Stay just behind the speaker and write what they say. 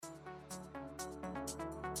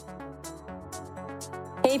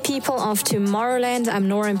Hey people of Tomorrowland, I'm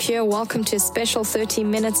Nora and Pure. Welcome to a special 30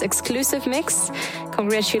 minutes exclusive mix.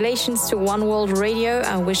 Congratulations to One World Radio.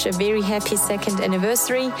 I wish a very happy second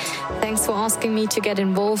anniversary. Thanks for asking me to get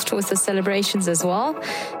involved with the celebrations as well.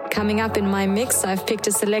 Coming up in my mix, I've picked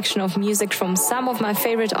a selection of music from some of my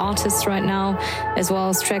favorite artists right now, as well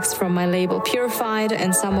as tracks from my label Purified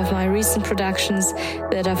and some of my recent productions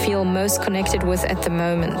that I feel most connected with at the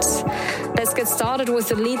moment. Let's get started with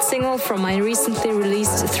the lead single from my recently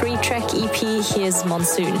released 3-track EP. Here's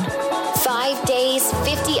Monsoon. 5 days,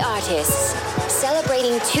 50 artists,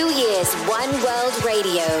 celebrating 2 years, One World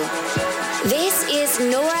Radio. This is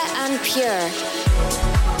Nora and Pure.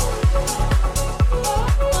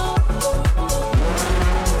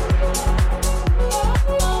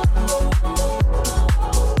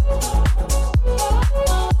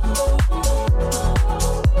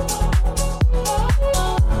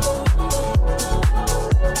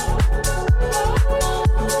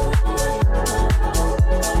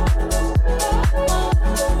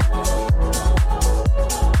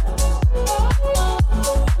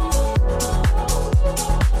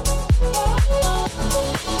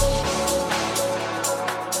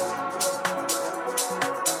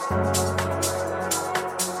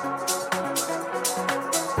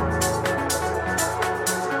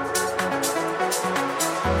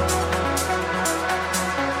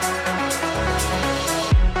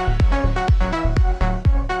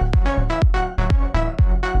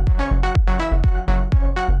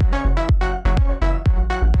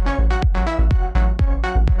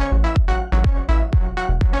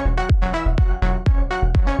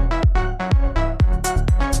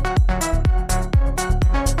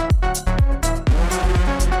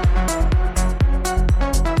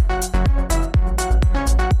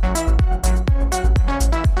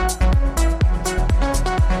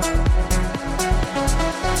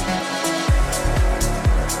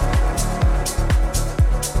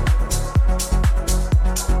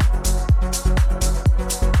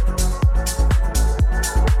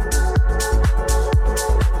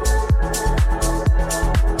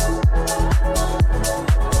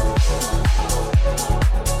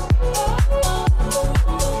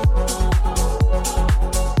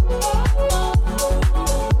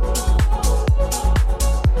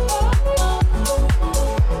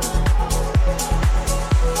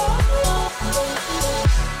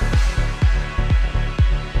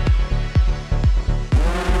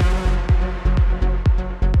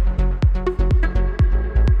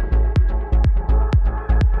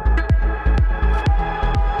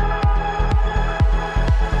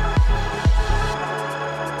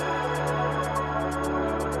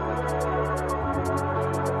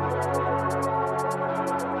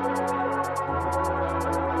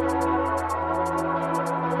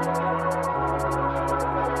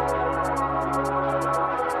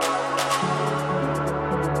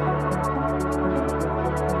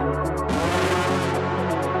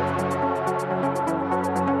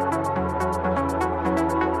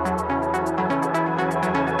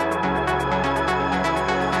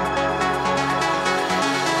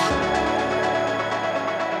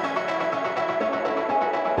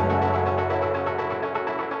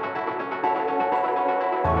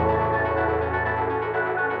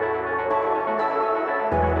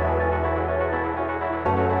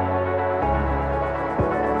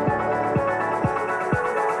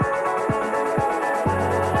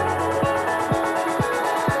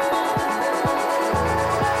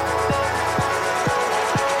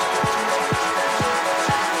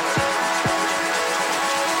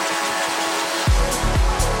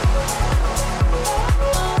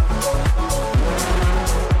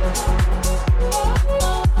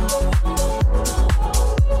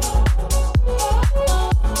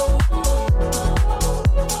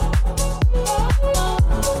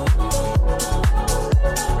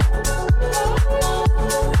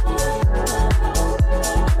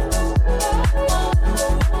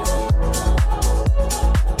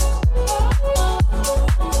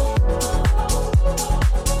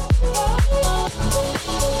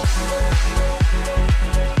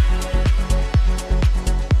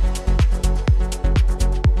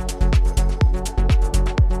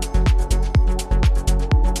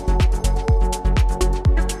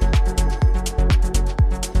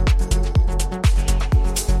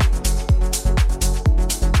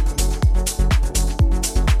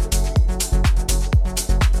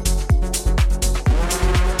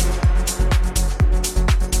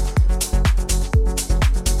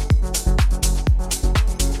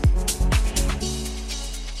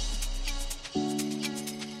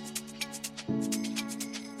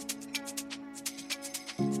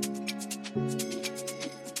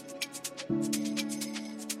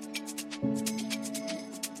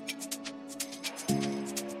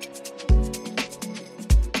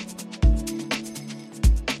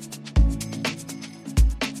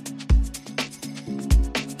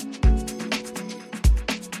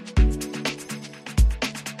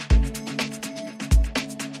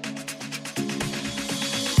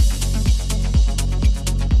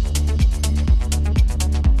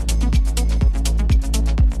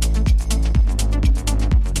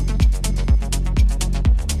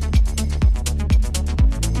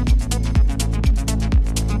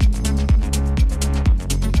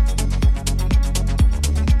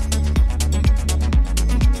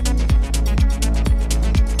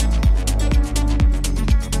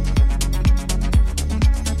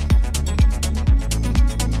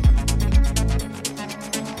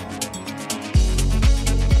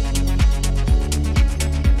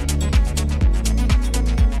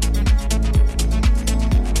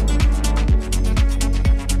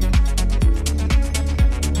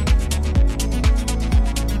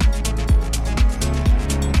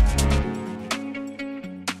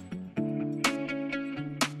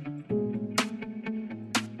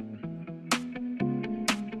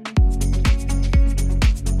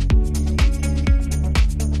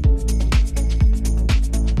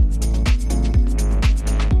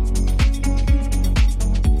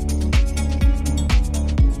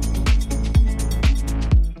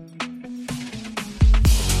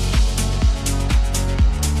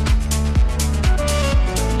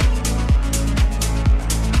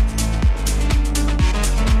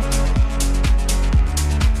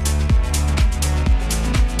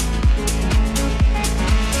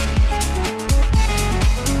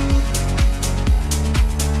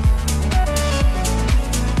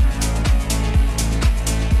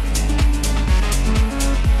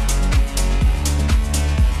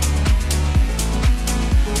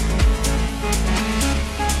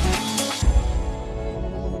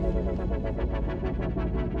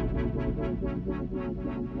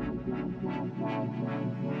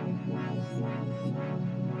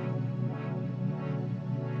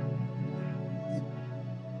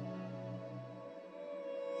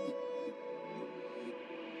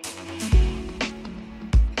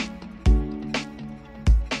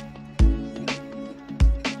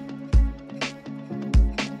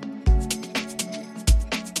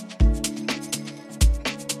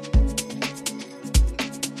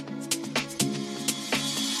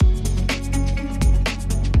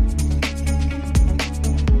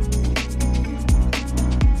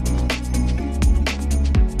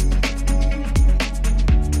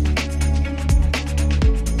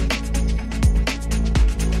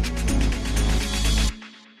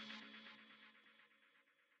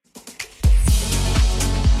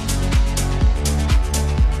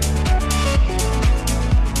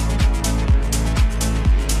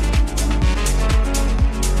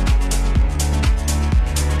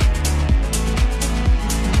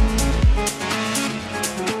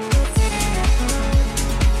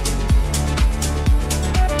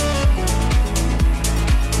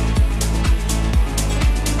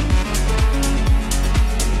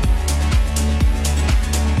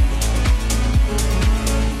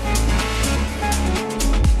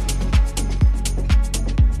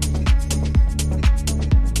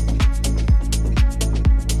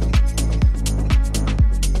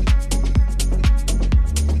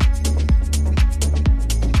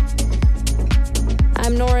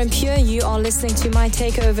 listening to my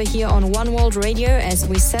takeover here on One World Radio as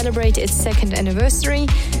we celebrate its second anniversary.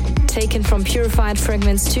 Taken from Purified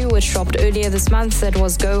Fragments 2, which dropped earlier this month. That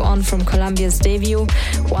was Go On from Columbia's debut.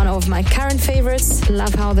 One of my current favorites.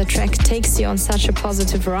 Love how the track takes you on such a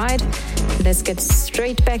positive ride. Let's get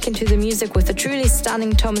straight back into the music with the truly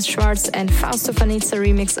stunning Thomas Schwartz and Fausto Fanizza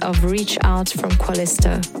remix of Reach Out from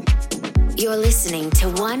Qualisto. You're listening to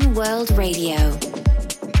One World Radio.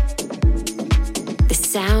 The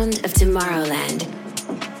sound of Tomorrowland.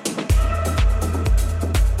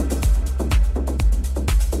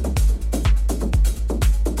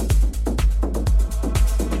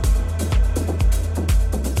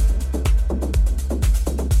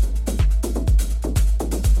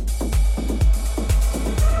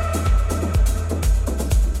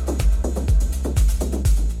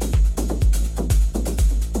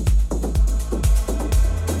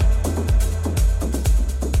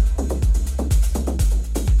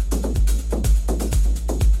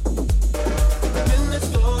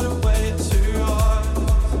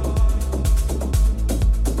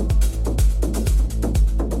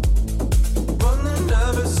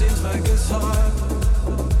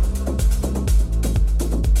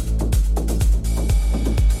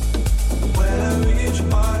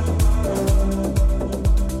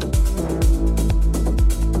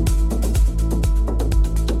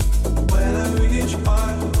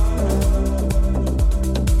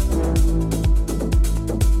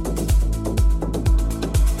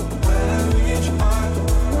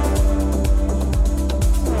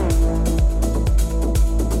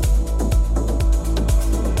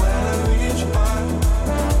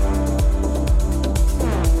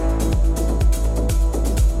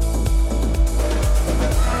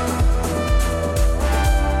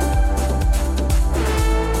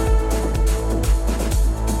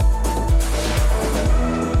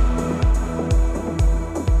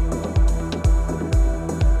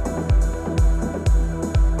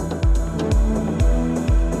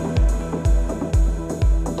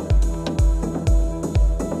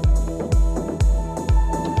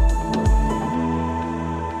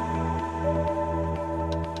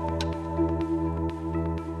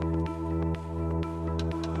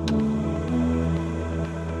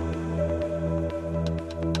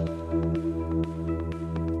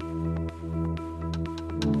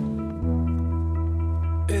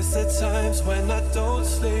 Is there times when I don't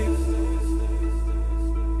sleep?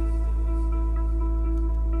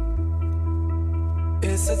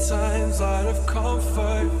 Is there times out of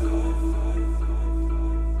comfort?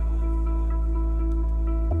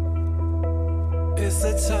 Is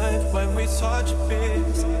there times when we touch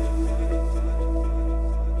base?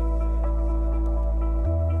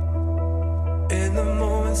 In the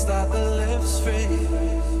moments that the lips free.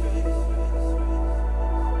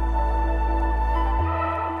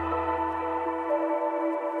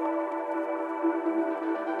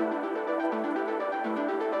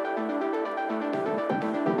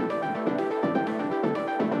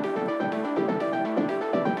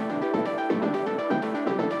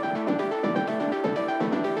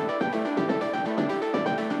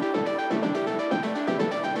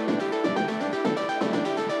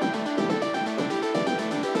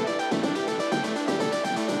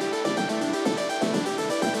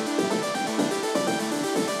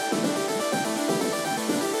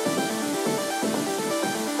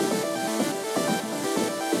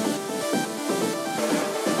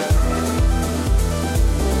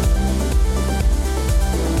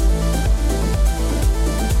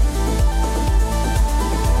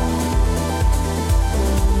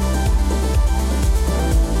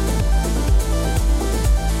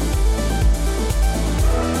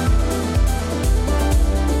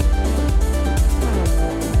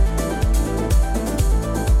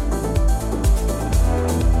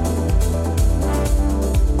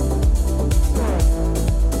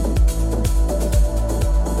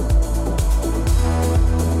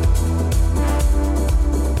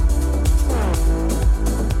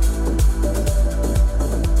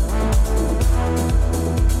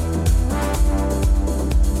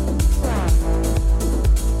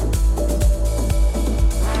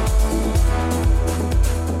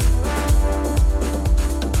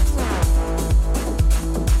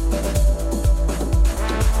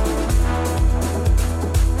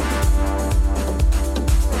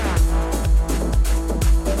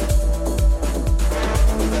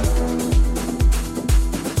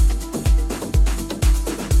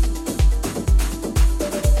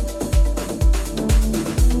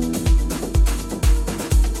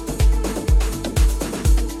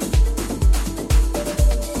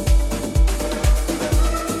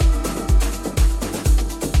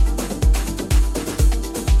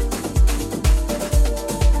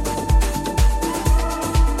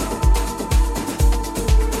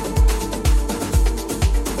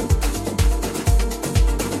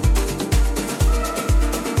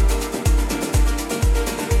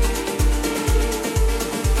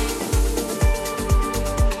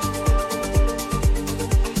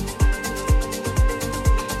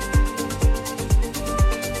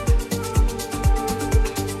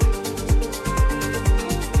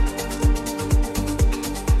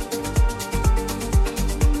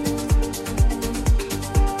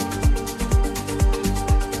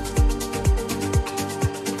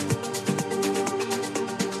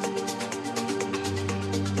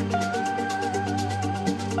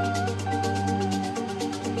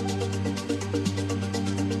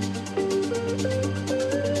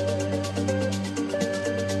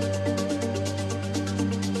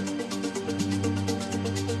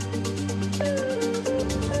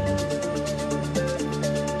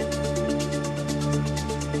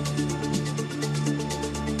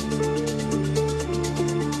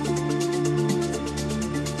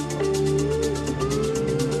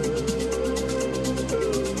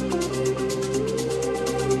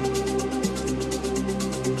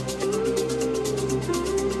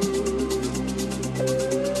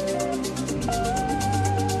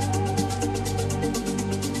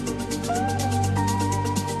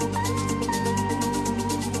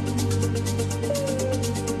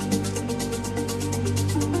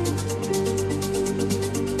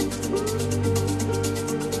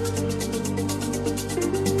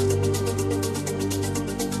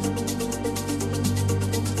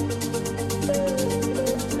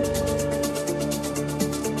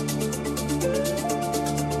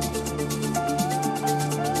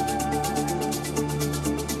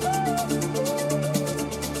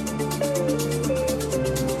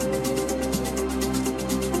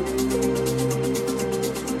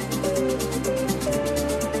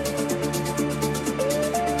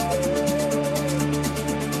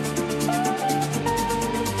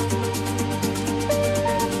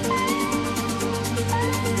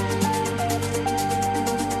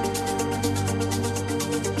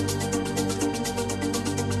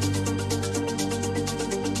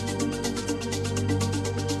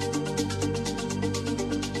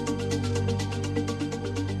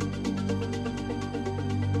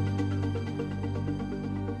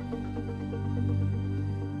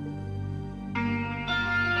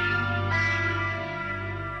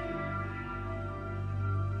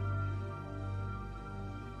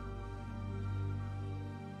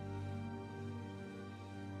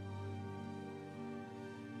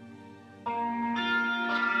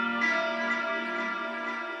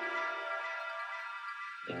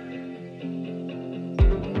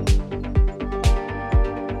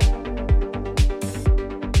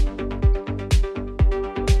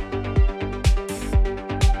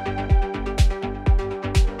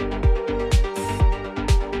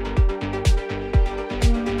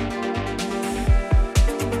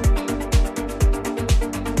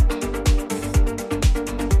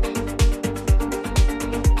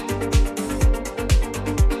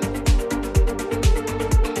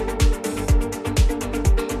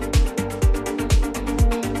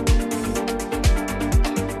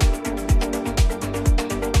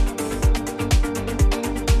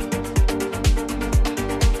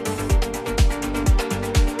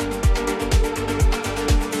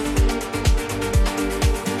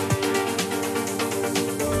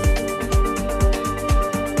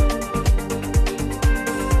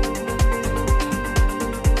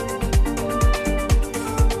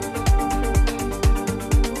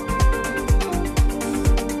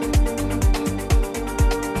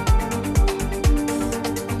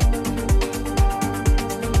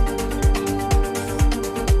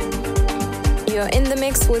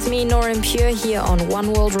 mix with me, Nora and Pure, here on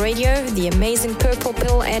One World Radio. The amazing Purple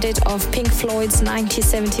Pill edit of Pink Floyd's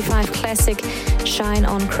 1975 classic Shine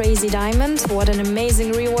on Crazy Diamond. What an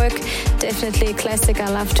amazing rework. Definitely a classic I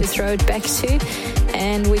love to throw it back to.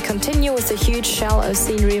 And we continue with a huge Shallow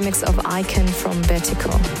Scene remix of Icon from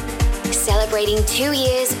Vertical. Celebrating 2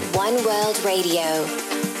 years, One World Radio.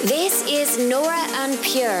 This is Nora and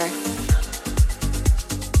Pure.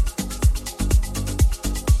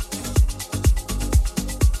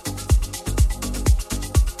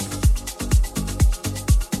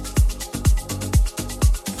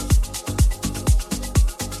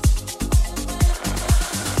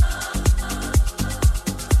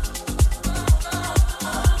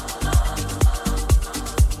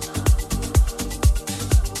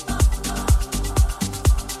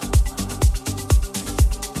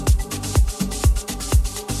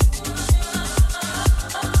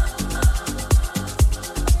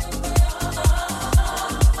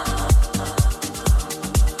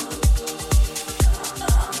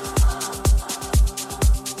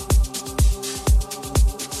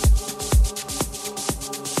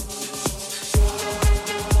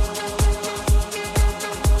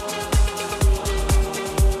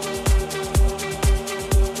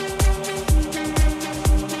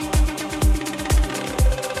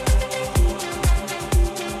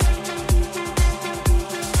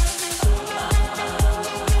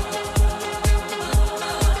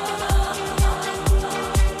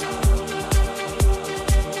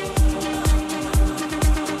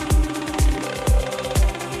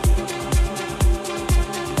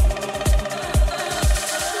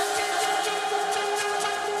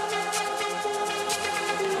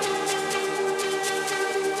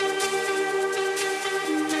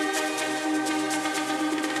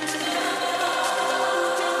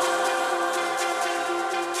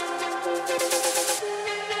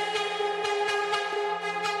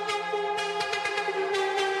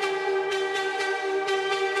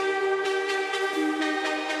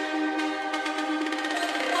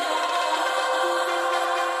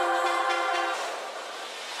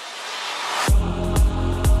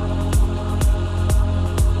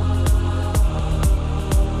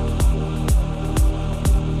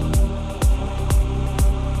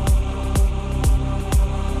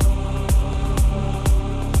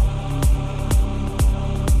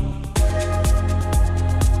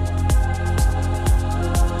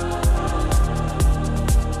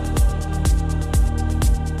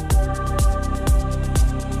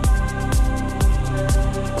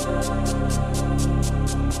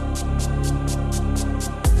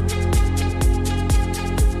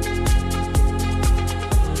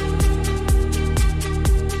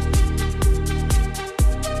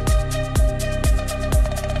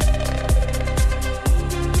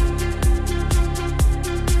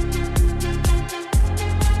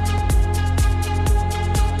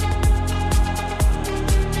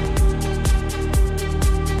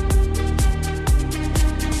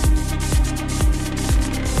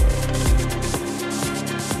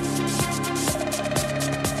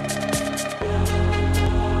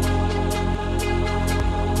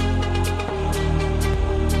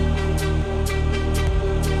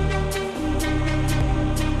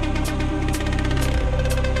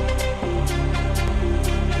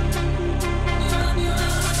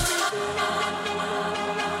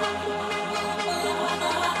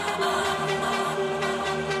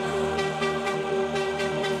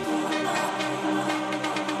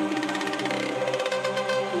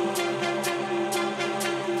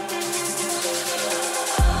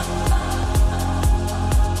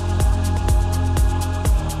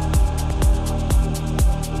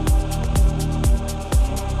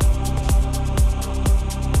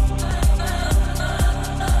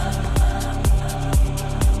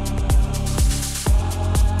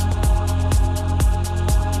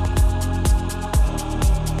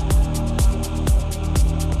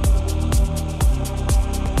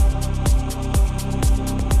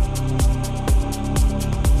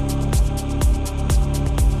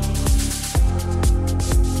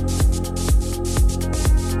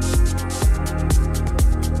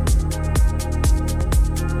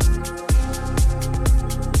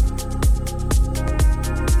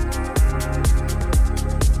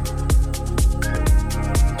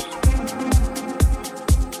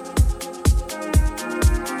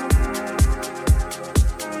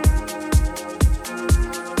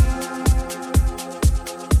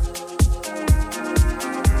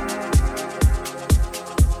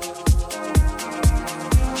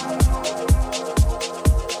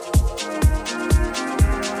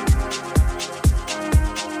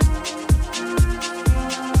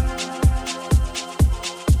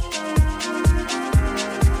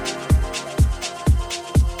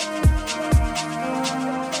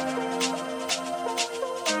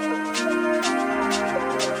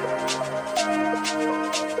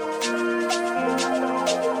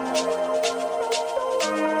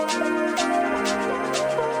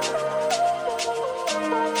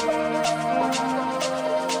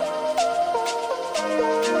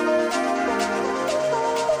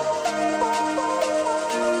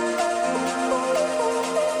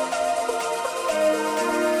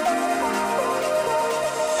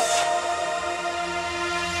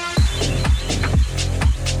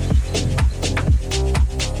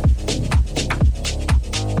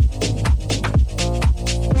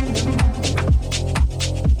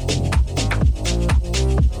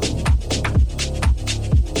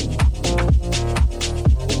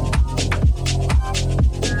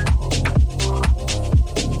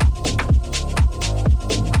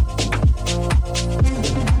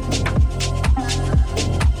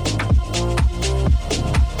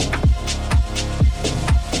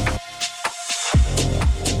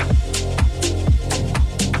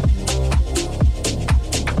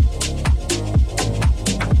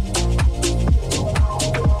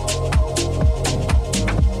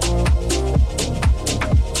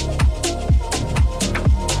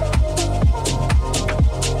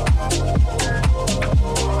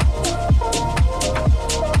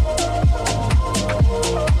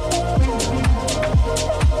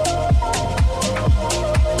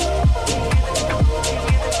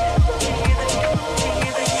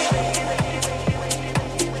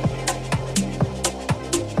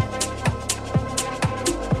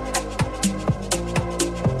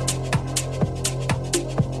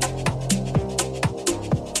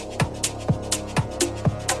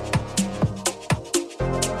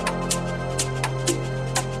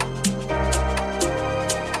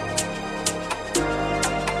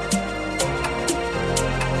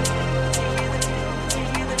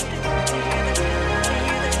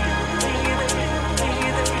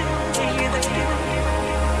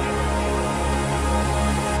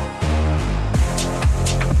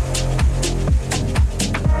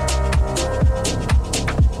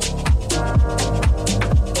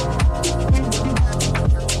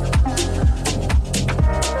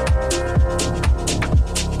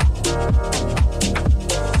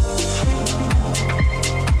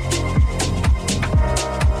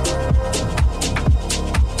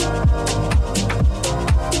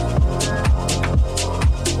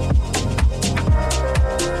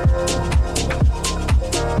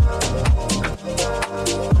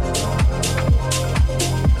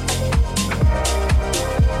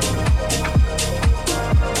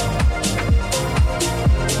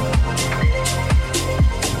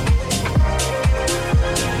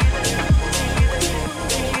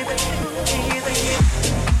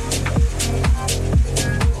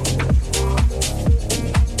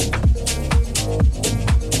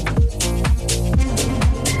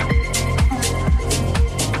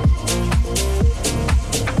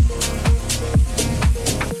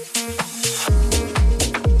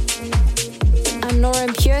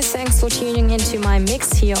 thanks for tuning into my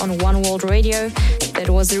mix here on One World Radio. That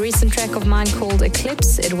was a recent track of mine called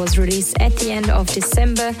Eclipse. It was released at the end of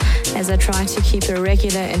December as I tried to keep a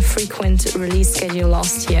regular and frequent release schedule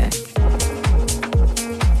last year.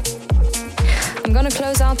 I'm gonna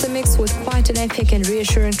close out the mix with quite an epic and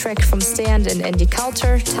reassuring track from Stand and Andy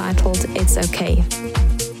Coulter titled It's Okay.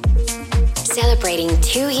 Celebrating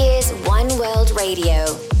 2 years One World Radio,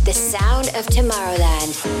 the sound of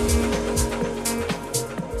Tomorrowland.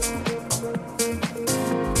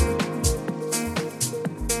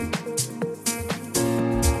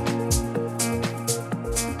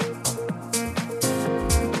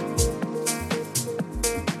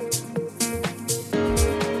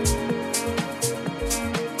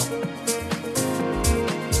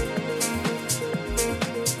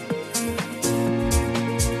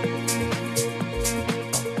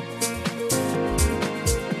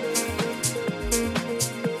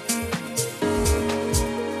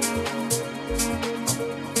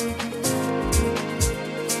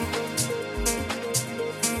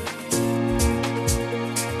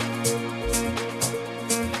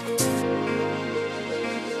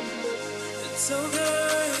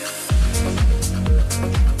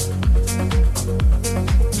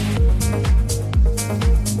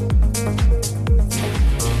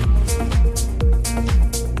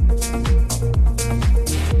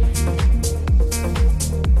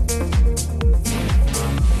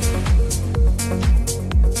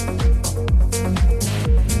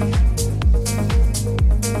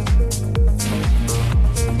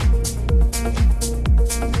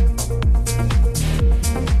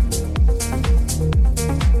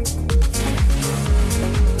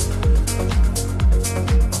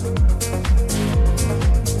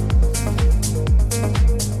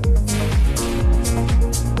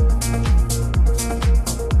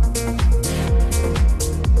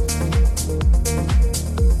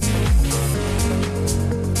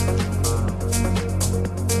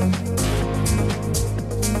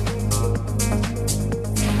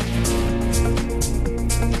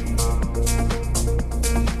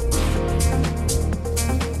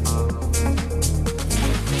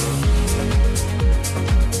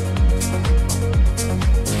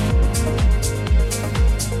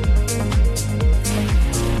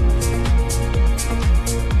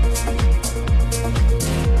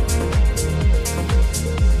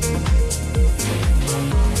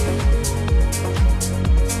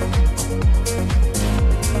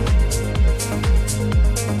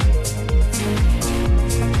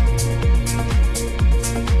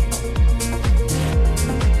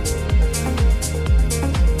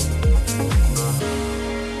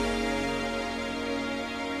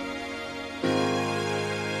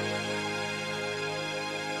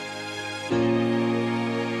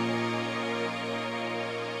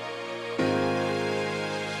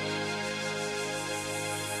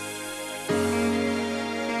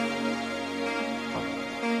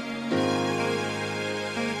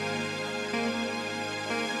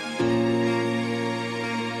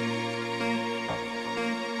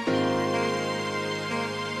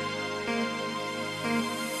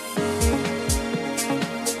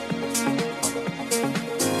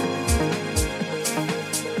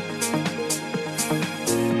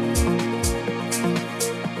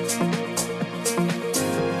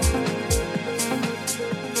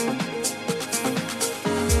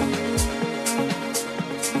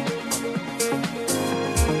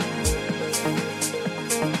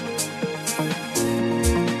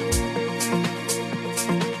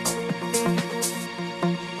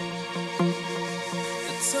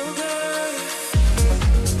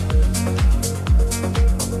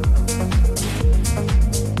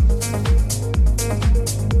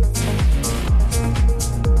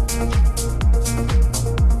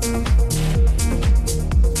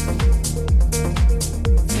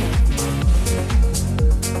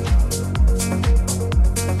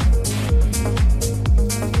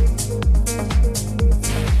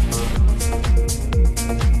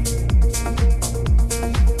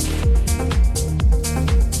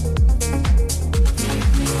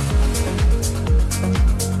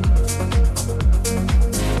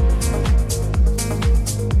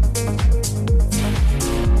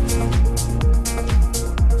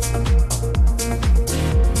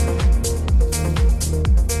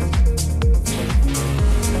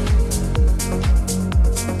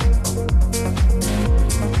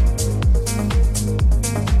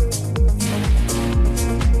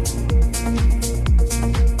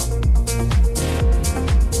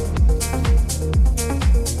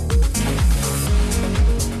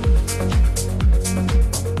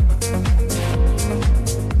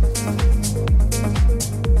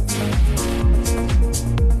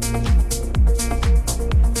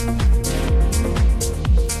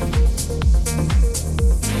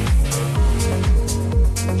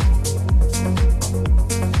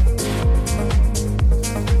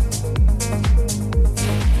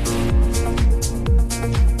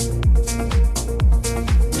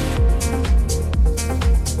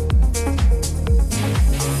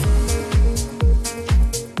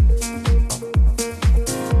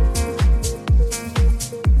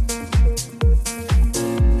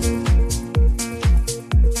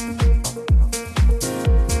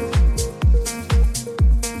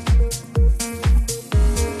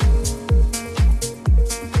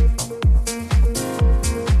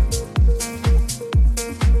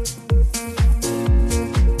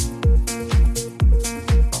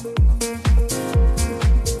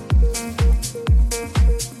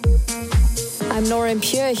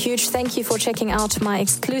 Pure, a huge thank you for checking out my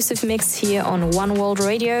exclusive mix here on One World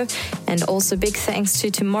Radio. And also big thanks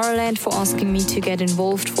to Tomorrowland for asking me to get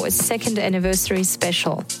involved for its 2nd anniversary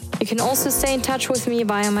special. You can also stay in touch with me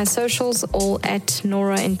via my socials, all at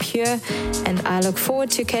Nora and Pure. And I look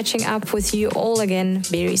forward to catching up with you all again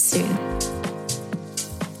very soon.